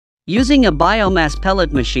Using a biomass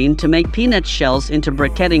pellet machine to make peanut shells into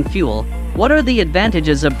briquetting fuel. What are the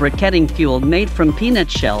advantages of briquetting fuel made from peanut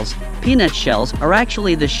shells? Peanut shells are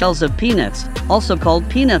actually the shells of peanuts, also called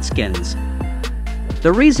peanut skins.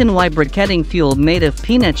 The reason why briquetting fuel made of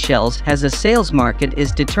peanut shells has a sales market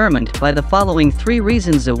is determined by the following 3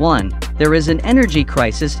 reasons. 1. There is an energy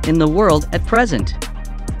crisis in the world at present.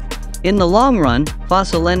 In the long run,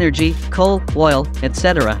 fossil energy, coal, oil,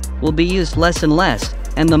 etc., will be used less and less,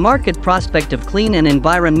 and the market prospect of clean and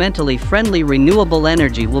environmentally friendly renewable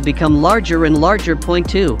energy will become larger and larger.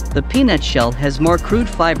 2. The peanut shell has more crude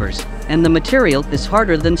fibers, and the material is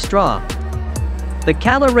harder than straw. The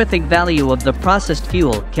calorific value of the processed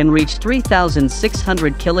fuel can reach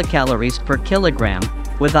 3,600 kilocalories per kilogram,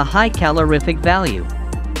 with a high calorific value.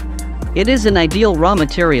 It is an ideal raw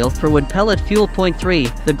material for wood pellet fuel. 3.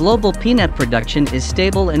 The global peanut production is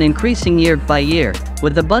stable and increasing year by year,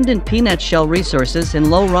 with abundant peanut shell resources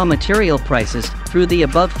and low raw material prices. Through the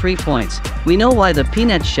above 3 points, we know why the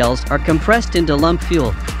peanut shells are compressed into lump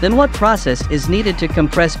fuel. Then what process is needed to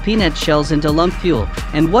compress peanut shells into lump fuel,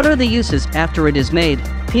 and what are the uses after it is made?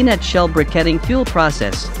 Peanut shell briquetting fuel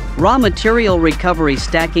process. Raw material recovery,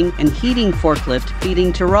 stacking and heating, forklift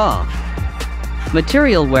feeding to raw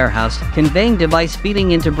material, warehouse, conveying device,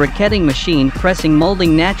 feeding into briquetting machine, pressing,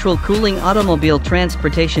 molding, natural cooling, automobile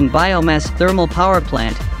transportation, biomass, thermal power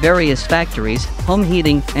plant, various factories, home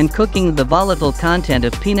heating and cooking. The volatile content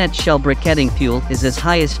of peanut shell briquetting fuel is as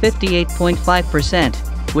high as 58.5%,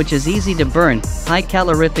 which is easy to burn, high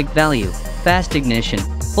calorific value, fast ignition,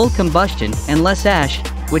 full combustion, and less ash,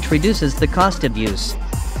 which reduces the cost of use.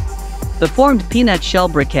 The formed peanut shell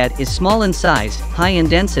briquette is small in size, high in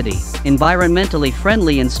density, environmentally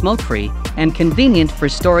friendly and smoke-free, and convenient for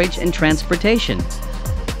storage and transportation.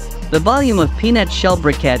 The volume of peanut shell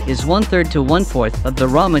briquette is 1/3 to 1/4 of the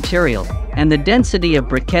raw material, and the density of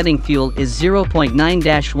briquetting fuel is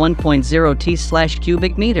 0.9-1.0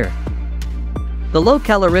 t/cubic meter. The low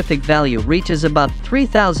calorific value reaches about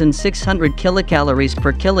 3,600 kilocalories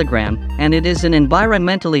per kilogram, and it is an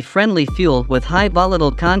environmentally friendly fuel with high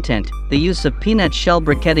volatile content. The use of peanut shell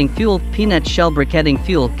briquetting fuel. Peanut shell briquetting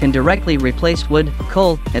fuel can directly replace wood,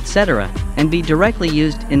 coal, etc., and be directly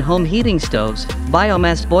used in home heating stoves,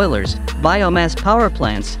 biomass boilers, biomass power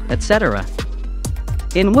plants, etc.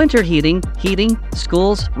 In winter heating,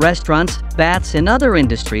 schools, restaurants, baths and other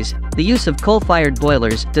industries, the use of coal-fired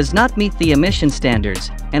boilers does not meet the emission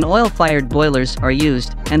standards, and oil-fired boilers are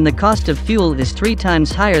used, and the cost of fuel is 3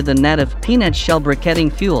 times higher than that of peanut shell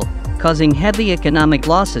briquetting fuel, causing heavy economic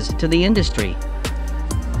losses to the industry.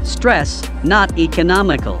 Stress, not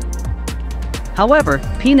economical. However,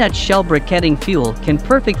 peanut shell briquetting fuel can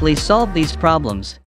perfectly solve these problems.